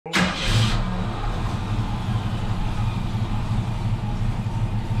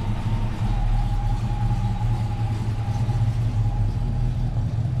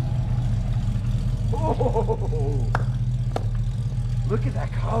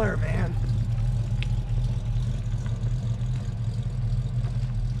color, man.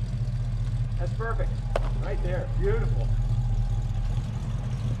 That's perfect. Right there. Beautiful.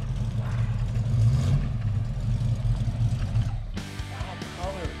 That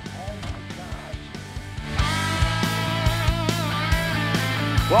color. Oh my gosh.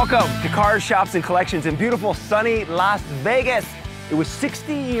 Welcome to Cars, Shops, and Collections in beautiful, sunny Las Vegas. It was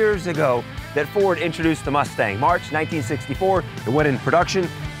 60 years ago that Ford introduced the Mustang. March 1964, it went in production.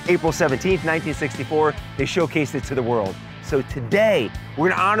 April 17th, 1964, they showcased it to the world. So today, we're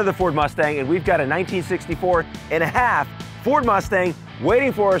gonna honor the Ford Mustang, and we've got a 1964 and a half Ford Mustang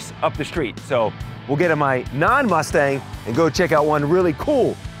waiting for us up the street. So we'll get in my non-Mustang and go check out one really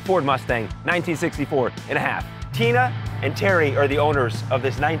cool Ford Mustang, 1964 and a half. Tina and Terry are the owners of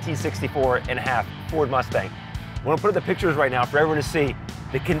this 1964 and a half Ford Mustang. I wanna put up the pictures right now for everyone to see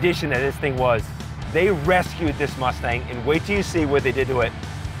the condition that this thing was. They rescued this Mustang, and wait till you see what they did to it.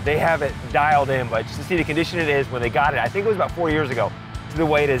 They have it dialed in, but just to see the condition it is when they got it, I think it was about 4 years ago, to the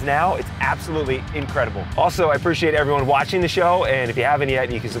way it is now, it's absolutely incredible. Also, I appreciate everyone watching the show, and if you haven't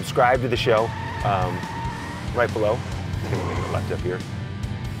yet, you can subscribe to the show right below. I'm gonna make it left up here.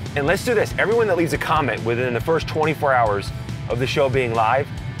 And let's do this. Everyone that leaves a comment within the first 24 hours of the show being live,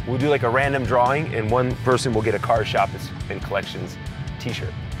 we'll do like a random drawing, and one person will get a Cars, Shops, and Collections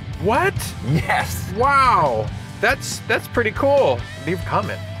t-shirt. What? Yes. Wow. That's pretty cool. Leave a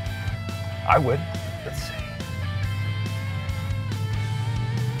comment. I would. Let's see.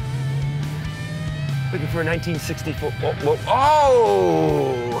 Looking for a 1964. Whoa, whoa.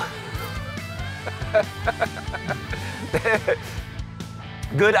 Oh!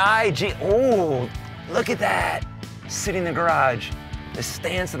 Good eye, G. Oh, look at that. Sitting in the garage. The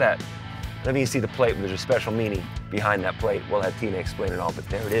stance of that. Let me see the plate. There's a special meaning behind that plate. We'll have Tina explain it all, but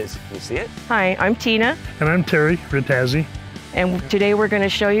there it is. Can you see it? Hi, I'm Tina. And I'm Terry Ritazzi. And today we're going to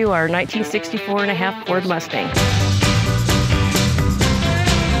show you our 1964 and a half Ford Mustang.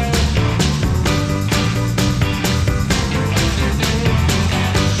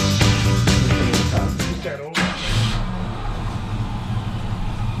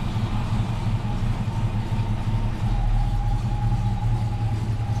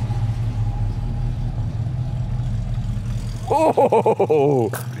 Oh,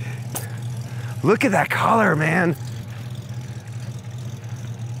 look at that color, man.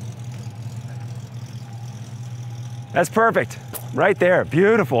 That's perfect. Right there.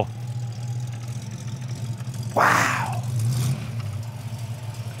 Beautiful. Wow.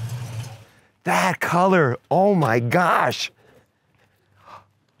 That color. Oh my gosh.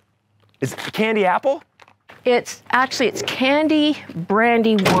 Is it candy apple? It's candy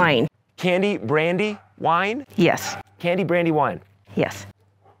brandy wine. Candy brandy wine? Yes. Candy brandy wine. Yes.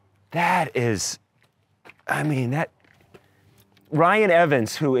 That is, I mean, that, Ryan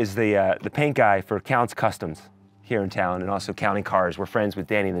Evans, who is the paint guy for Count's Customs here in town and also Counting Cars, we're friends with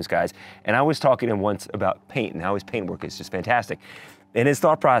Danny and those guys. And I was talking to him once about paint and how his paint work is just fantastic. And his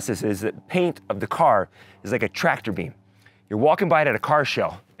thought process is that paint of the car is like a tractor beam. You're walking by it at a car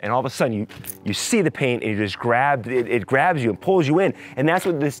show, and all of a sudden you see the paint and you just it grabs you and pulls you in. And that's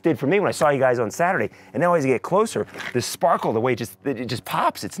what this did for me when I saw you guys on Saturday. And now as you get closer, the sparkle, the way it just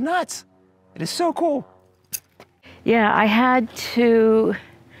pops, it's nuts. It is so cool. Yeah, I had to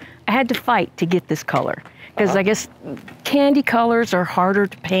fight to get this color. Because I guess candy colors are harder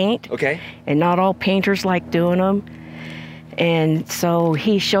to paint. Okay. And not all painters like doing them. And so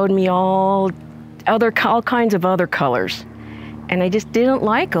he showed me all kinds of other colors. And I just didn't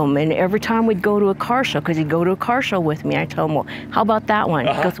like them. And every time we'd go to a car show, because he'd go to a car show with me, I'd tell him, well, how about that one?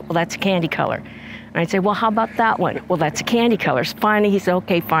 He goes, well, that's a candy color. And I'd say, well, how about that one? Well, that's a candy color. So finally, he said,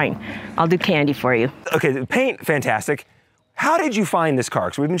 okay, fine. I'll do candy for you. Okay, the paint, fantastic. How did you find this car?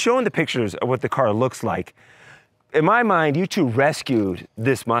 Because we've been showing the pictures of what the car looks like. In my mind, you two rescued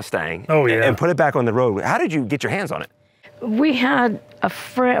this Mustang and put it back on the road. How did you get your hands on it? We had a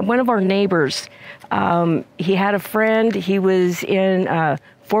friend, one of our neighbors, he had a friend, he was in a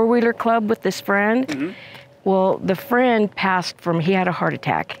four-wheeler club with this friend. Mm-hmm. Well, the friend he had a heart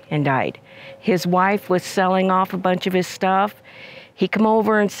attack and died. His wife was selling off a bunch of his stuff. He come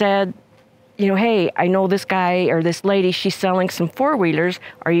over and said, you know, hey, I know this guy or this lady, she's selling some four-wheelers.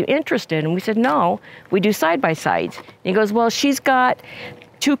 Are you interested? And we said, no, we do side-by-sides. And he goes, well, she's got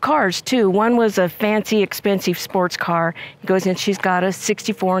 2 cars too. One was a fancy, expensive sports car. He goes, and she's got a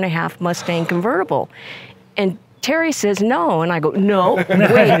 64 and a half Mustang Convertible. And Terry says no, and I go, no,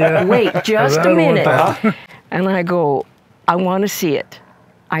 wait, just a minute. And I go, I want to see it.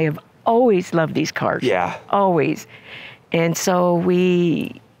 I have always loved these cars. Yeah. Always. And so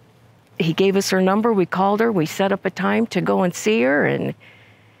he gave us her number, we called her, we set up a time to go and see her, and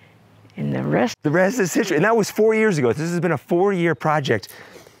And the rest. The rest is history. And that was 4 years ago. This has been a 4-year project.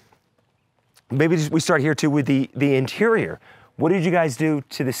 Maybe we start here too with the interior. What did you guys do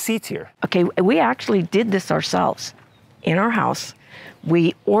to the seats here? Okay, we actually did this ourselves in our house.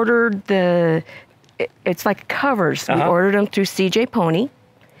 We ordered it's like covers. We ordered them through CJ Pony.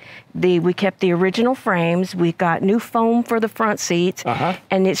 We kept the original frames. We got new foam for the front seats.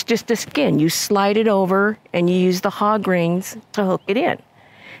 And it's just a skin. You slide it over and you use the hog rings to hook it in.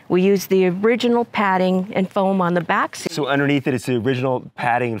 We used the original padding and foam on the back seat. So underneath it, it's the original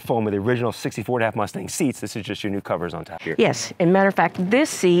padding and foam of the original 64.5 Mustang seats. This is just your new covers on top here. Yes, and matter of fact, this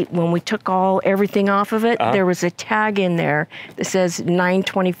seat, when we took everything off of it, there was a tag in there that says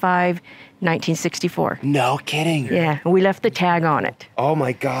 9/25, 1964. No kidding. Yeah, and we left the tag on it. Oh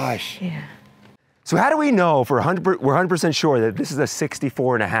my gosh. Yeah. So how do we know we're 100% sure that this is a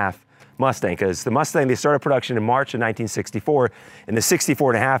 64.5 Mustang? Because the Mustang, they started production in March of 1964, and the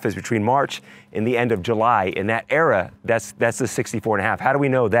 64.5 is between March and the end of July. In that era, that's the 64.5. How do we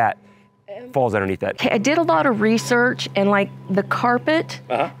know that falls underneath that? I did a lot of research, and like the carpet,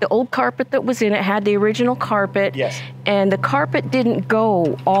 the old carpet that was in it had the original carpet. Yes. And the carpet didn't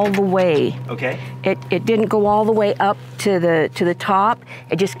go all the way. Okay. It didn't go all the way up to the top.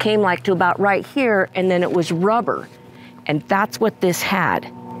 It just came like to about right here, and then it was rubber. And that's what this had.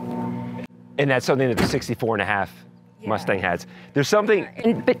 And that's something that the 64.5 Mustang has. There's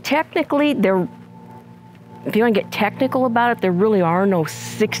something. But technically, if you want to get technical about it, there really are no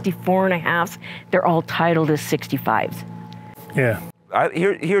 64.5s. They're all titled as 65s. Yeah.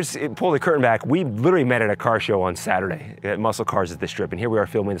 Here's pull the curtain back. We literally met at a car show on Saturday at Muscle Cars at the Strip, and here we are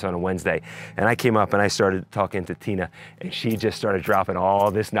filming this on a Wednesday. And I came up and I started talking to Tina, and she just started dropping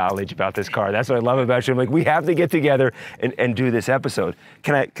all this knowledge about this car. That's what I love about you. I'm like, we have to get together and do this episode.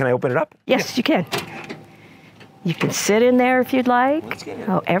 Can I open it up? Yes, you can. You can sit in there if you'd like,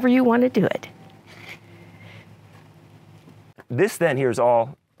 however you want to do it. This then here is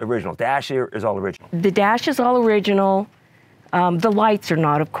all original. Dash here is all original. The dash is all original. The lights are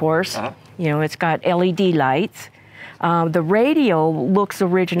not, of course. You know, it's got LED lights. The radio looks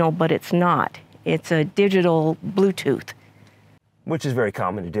original, but it's not. It's a digital Bluetooth. Which is very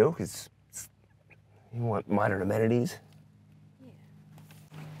common to do, because you want modern amenities.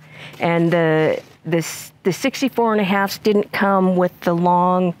 And the 64.5s didn't come with the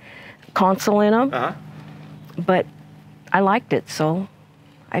long console in them. But I liked it, so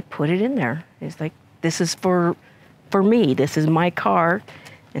I put it in there. It's like, this is for me, this is my car,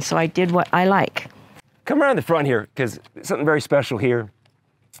 and so I did what I like. Come around the front here, because something very special here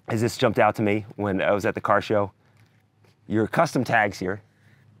is this jumped out to me when I was at the car show. Your custom tags here.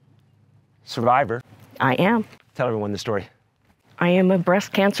 Survivor. I am. Tell everyone the story. I am a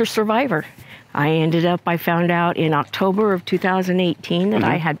breast cancer survivor. I found out in October of 2018 that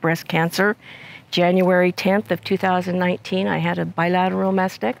I had breast cancer. January 10th of 2019, I had a bilateral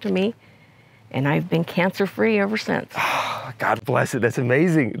mastectomy. And I've been cancer-free ever since. Oh, God bless it. That's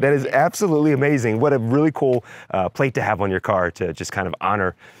amazing. That is absolutely amazing. What a really cool plate to have on your car to just kind of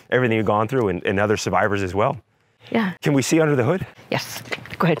honor everything you've gone through and other survivors as well. Yeah. Can we see under the hood? Yes.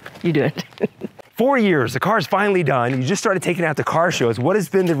 Go ahead. You do it. 4 years. The car's finally done. You just started taking it out to car shows. What has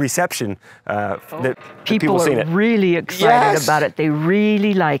been the reception that people are seen it? really excited about it. They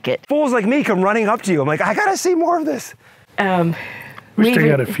really like it. Fools like me come running up to you. I'm like, I got to see more of this. We still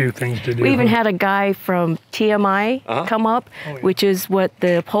got a few things to do. We even had a guy from TMI come up, which is what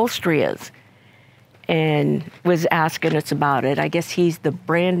the upholstery is, and was asking us about it. I guess he's the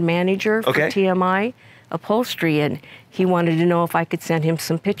brand manager for TMI upholstery, and he wanted to know if I could send him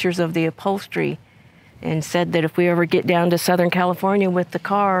some pictures of the upholstery, and said that if we ever get down to Southern California with the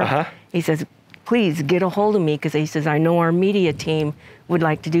car, he says, please get a hold of me, because he says, I know our media team would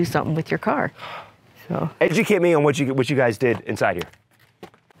like to do something with your car. So educate me on what you guys did inside here.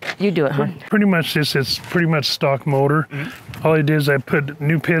 You do it, huh? Pretty much it's pretty much stock motor. All I did is I put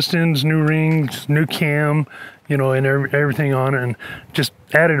new pistons, new rings, new cam, you know, and everything on it, and just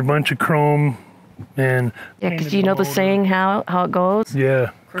added a bunch of chrome. And yeah, because you know the saying how it goes?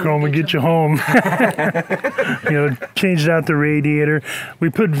 Yeah, chrome will get you home. You know, changed out the radiator. We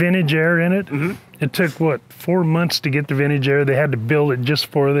put vintage air in it. It took, what, 4 months to get the vintage air. They had to build it just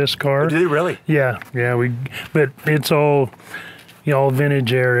for this car. Oh, did they really? Yeah, but it's all, you know, all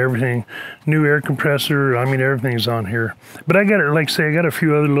vintage air, everything. New air compressor, I mean, everything's on here. But I got it, like say, I got a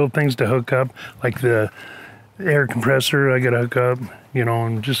few other little things to hook up, like the air compressor I got to hook up, you know,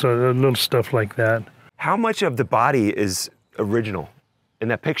 and just a little stuff like that. How much of the body is original? In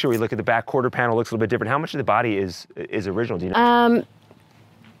that picture, we look at the back quarter panel, looks a little bit different. How much of the body is original? Do you know?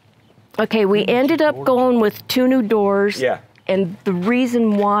 Okay, we ended up going with 2 new doors. Yeah. And the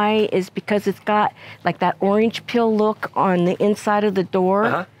reason why is because it's got like that orange peel look on the inside of the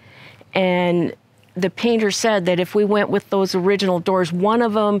door. And the painter said that if we went with those original doors, one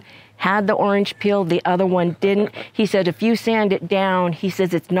of them had the orange peel, the other one didn't. He said if you sand it down, he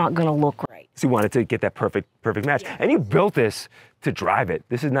says it's not going to look right. So you wanted to get that perfect match. Yeah. And you built this to drive it.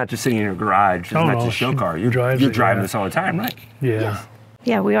 This is not just sitting in your garage. It's not just a show car. You're driving this all the time, right? Yeah. Yes.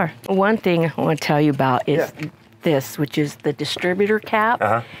 Yeah, we are. One thing I want to tell you about is this, which is the distributor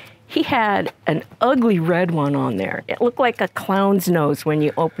cap. He had an ugly red one on there. It looked like a clown's nose when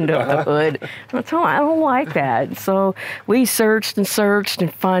you opened up the hood. I told him, I don't like that. So we searched and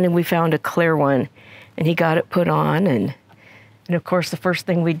finally we found a clear one. And he got it put on. And of course, the first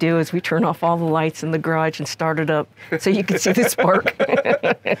thing we do is we turn off all the lights in the garage and start it up so you can see the spark.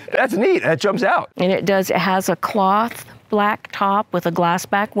 That's neat. That jumps out. And it has a cloth black top with a glass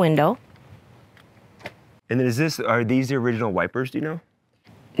back window. And then are these the original wipers, do you know?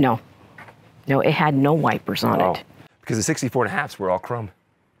 No, it had no wipers on it. Because the 64 and a halves were all chrome.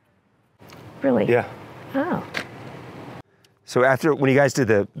 Really? Yeah. Oh. So when you guys did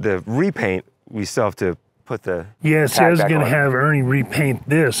the repaint, we still have to put the Yes, I was going to have Ernie repaint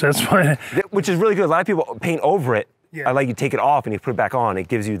this. That's why. Which is really good. A lot of people paint over it. Yeah. I like you take it off and you put it back on. It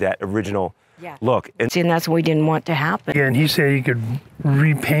gives you that original look. And that's what we didn't want to happen. Yeah, and he said you could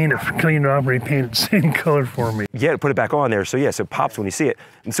repaint it, clean it off, repaint it the same color for me. Yeah, put it back on there. So yes, it pops when you see it.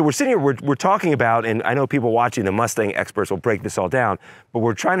 And so we're sitting here, we're talking about, and I know people watching, the Mustang experts will break this all down, but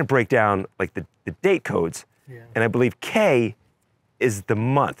we're trying to break down like the date codes. Yeah. And I believe K is the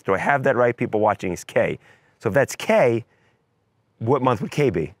month. Do I have that right? People watching is K. So if that's K, what month would K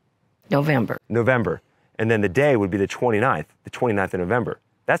be? November. November. And then the day would be the 29th of November.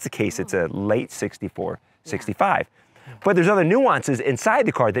 That's the case, it's a late 64, 65. But there's other nuances inside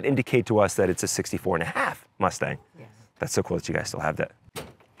the car that indicate to us that it's a 64 and a half Mustang. Yes. That's so cool that you guys still have that.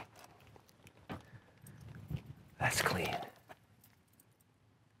 That's clean.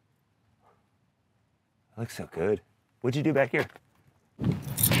 That looks so good. What'd you do back here?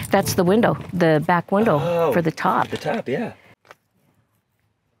 That's the window, the back window for the top. The top, yeah.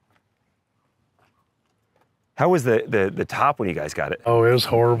 How was the top when you guys got it? Oh, it was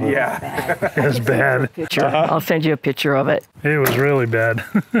horrible. Yeah. It was bad. I'll send you a picture of it. It was really bad.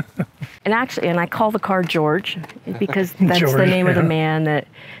 And I call the car George because that's the name of the man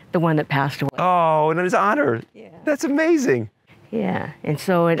the one that passed away. Oh, in his honor. Yeah. That's amazing. Yeah, and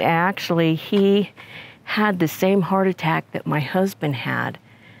so he had the same heart attack that my husband had.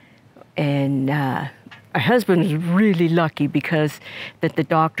 And my husband was really lucky because the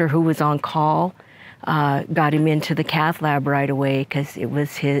doctor who was on call got him into the cath lab right away because it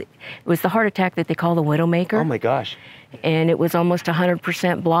was the heart attack that they call the widowmaker. Oh my gosh. And it was almost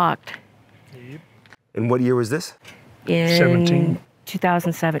 100% blocked. Yep. And what year was this? In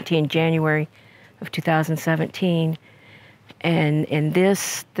 2017, January of 2017. And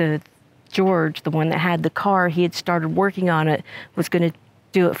the George, the one that had the car, he had started working on it, was going to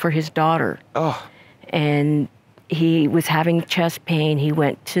do it for his daughter. Oh. And he was having chest pain. He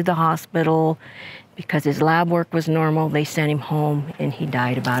went to the hospital. Because his lab work was normal, they sent him home, and he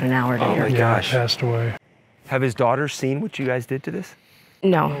died about an hour later. Oh my gosh. He passed away. Have his daughters seen what you guys did to this?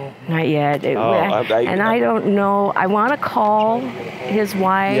 No, not yet. I don't know. I want to call his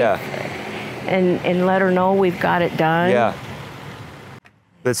wife and let her know we've got it done. Yeah.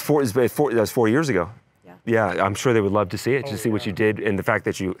 That was 4 years ago. Yeah, I'm sure they would love to see it, to see what you did, and the fact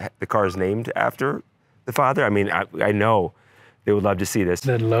that the car is named after the father. I mean, I know they would love to see this.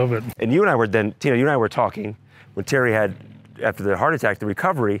 They'd love it. And you and I were talking when Terry had, after the heart attack, the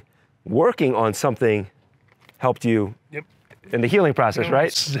recovery, working on something helped you in the healing process,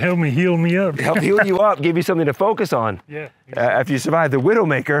 right? Helped me heal me up. Helped heal you up, give you something to focus on. Yeah. Exactly. After you survived the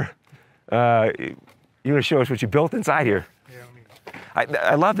widowmaker, you're going to show us what you built inside here.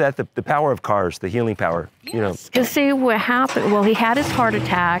 I love that, the power of cars, the healing power, you know. You see what happened, well, he had his heart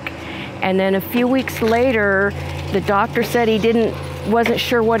attack, and then a few weeks later, the doctor said he wasn't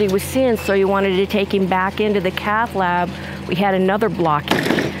sure what he was seeing, so he wanted to take him back into the cath lab. We had another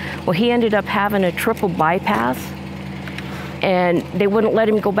blockage. Well, he ended up having a triple bypass, and they wouldn't let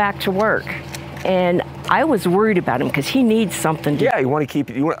him go back to work. And I was worried about him because he needs something to do. Yeah, you want to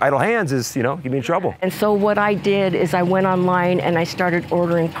keep idle hands is, you'd be in trouble. And so what I did is I went online and I started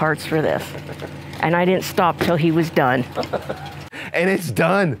ordering parts for this. And I didn't stop till he was done. And it's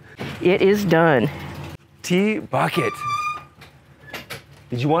done. It is done. T-Bucket.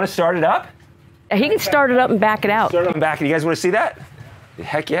 Did you want to start it up? He can start it up and back it out. Start it up and back it. You guys want to see that?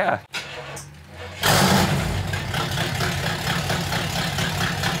 Heck yeah.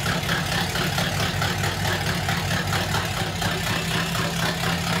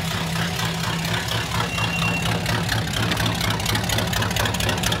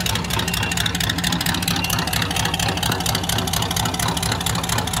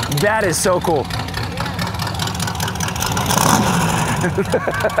 That is so cool.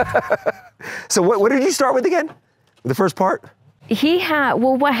 So what did you start with again? The first part? He had,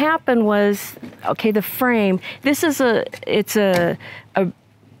 well, what happened was, okay, the frame, this is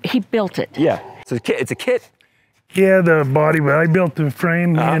he built it. Yeah. So it's a kit. Yeah, the body, but I built the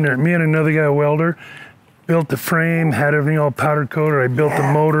frame. Me and another guy, a welder, built the frame, had everything all powder coated. I built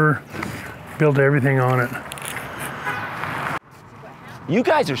the motor, built everything on it. You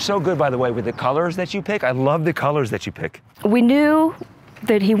guys are so good, by the way, with the colors that you pick. I love the colors that you pick. We knew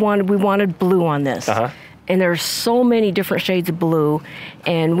that we wanted blue on this. And there's so many different shades of blue.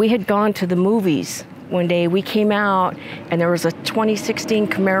 And we had gone to the movies one day. We came out and there was a 2016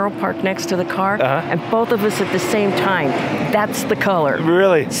 Camaro parked next to the car, and both of us at the same time. That's the color.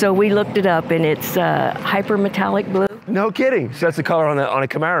 Really? So we looked it up, and it's hyper metallic blue. No kidding. So that's the color on a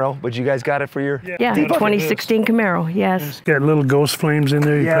Camaro, but you guys got it for your... Yeah, 2016 Camaro, yes. It's got little ghost flames in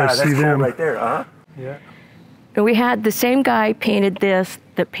there. You can see them. Cool right there, Yeah. And we had the same guy painted this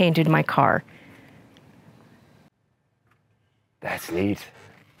that painted my car. That's neat.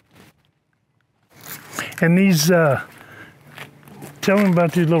 And these, tell them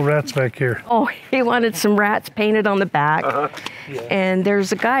about these little rats back here. Oh, he wanted some rats painted on the back. And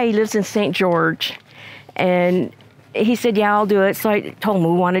there's a guy, he lives in St. George, and he said, yeah, I'll do it. So I told him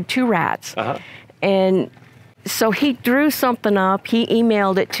we wanted 2 rats. And so he drew something up, he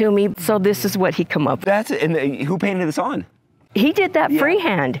emailed it to me, so this is what he come up with. That's it. And who painted this on? He did that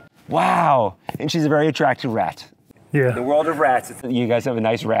freehand. Wow. And she's a very attractive rat. Yeah. The world of rats. You guys have a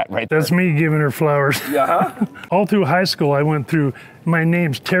nice rat right there. That's me giving her flowers. All through high school, I went through, my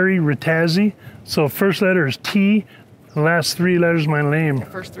name's Terry Ratazzi. So first letter is T, the last 3 letters my name,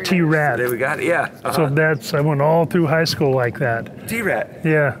 T-Rat. There we got it, yeah. So I went all through high school like that. T-Rat.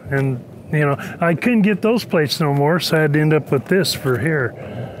 Yeah, and you know, I couldn't get those plates no more, so I had to end up with this for here.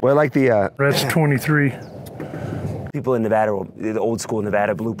 Well, I like the... That's 23. People in Nevada, the old school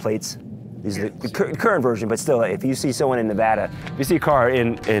Nevada blue plates. These are the current version, but still, if you see someone in Nevada, if you see a car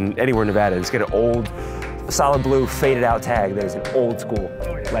in anywhere in Nevada, it's got an old, solid blue, faded out tag. There's an old school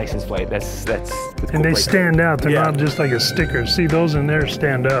license plate. That's a cool And they plate. stand out. They're not just like a sticker. See, those in there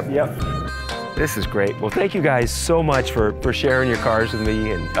stand up. Yep. This is great. Well, thank you guys so much for sharing your cars with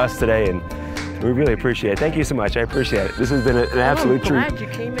me and us today, and we really appreciate it. Thank you so much. I appreciate it. This has been an absolute treat.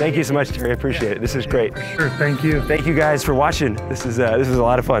 Thank you so much, Terry. I appreciate it. This is great. Sure, thank you. Thank you guys for watching. This is a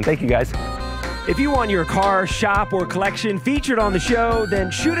lot of fun. Thank you guys. If you want your car, shop, or collection featured on the show,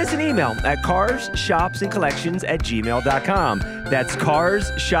 then shoot us an email at carshopsandcollections@gmail.com. That's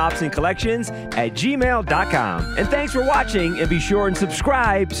carshopsandcollections@gmail.com. And thanks for watching, and be sure and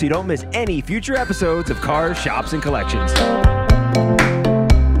subscribe so you don't miss any future episodes of Cars, Shops, and Collections.